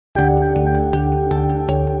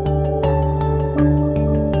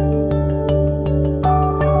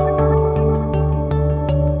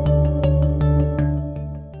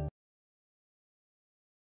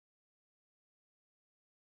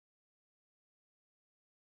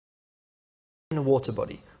in a water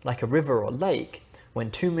body, like a river or lake, when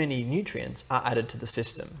too many nutrients are added to the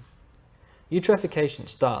system. Eutrophication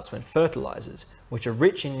starts when fertilizers, which are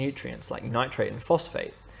rich in nutrients like nitrate and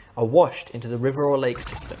phosphate, are washed into the river or lake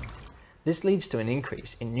system. This leads to an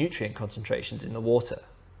increase in nutrient concentrations in the water.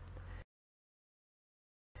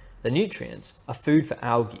 The nutrients are food for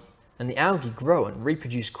algae, and the algae grow and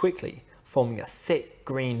reproduce quickly, forming a thick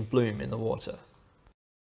green bloom in the water.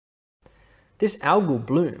 This algal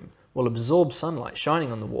bloom will absorb sunlight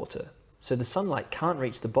shining on the water, so the sunlight can't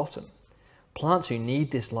reach the bottom. Plants who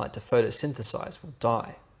need this light to photosynthesize will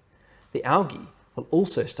die. The algae will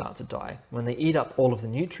also start to die when they eat up all of the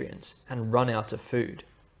nutrients and run out of food.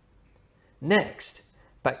 Next,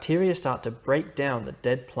 bacteria start to break down the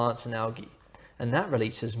dead plants and algae, and that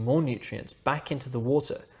releases more nutrients back into the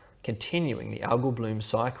water, continuing the algal bloom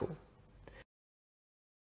cycle.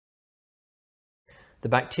 The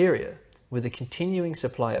bacteria, with a continuing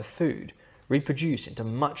supply of food, reproduce into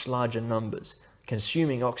much larger numbers,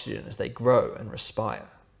 consuming oxygen as they grow and respire.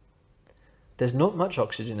 There's not much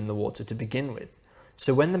oxygen in the water to begin with,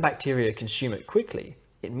 so when the bacteria consume it quickly,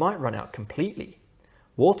 it might run out completely.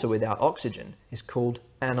 Water without oxygen is called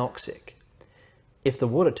anoxic. If the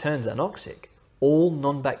water turns anoxic, all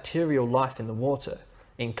non-bacterial life in the water,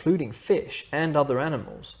 including fish and other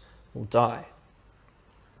animals, will die.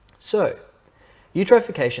 So,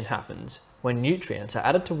 eutrophication happens when nutrients are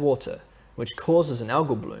added to water, which causes an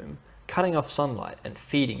algal bloom, cutting off sunlight and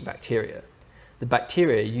feeding bacteria. The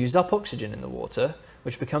bacteria use up oxygen in the water,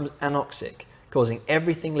 which becomes anoxic, causing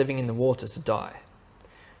everything living in the water to die.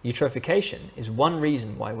 Eutrophication is one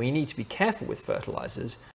reason why we need to be careful with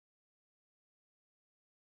fertilizers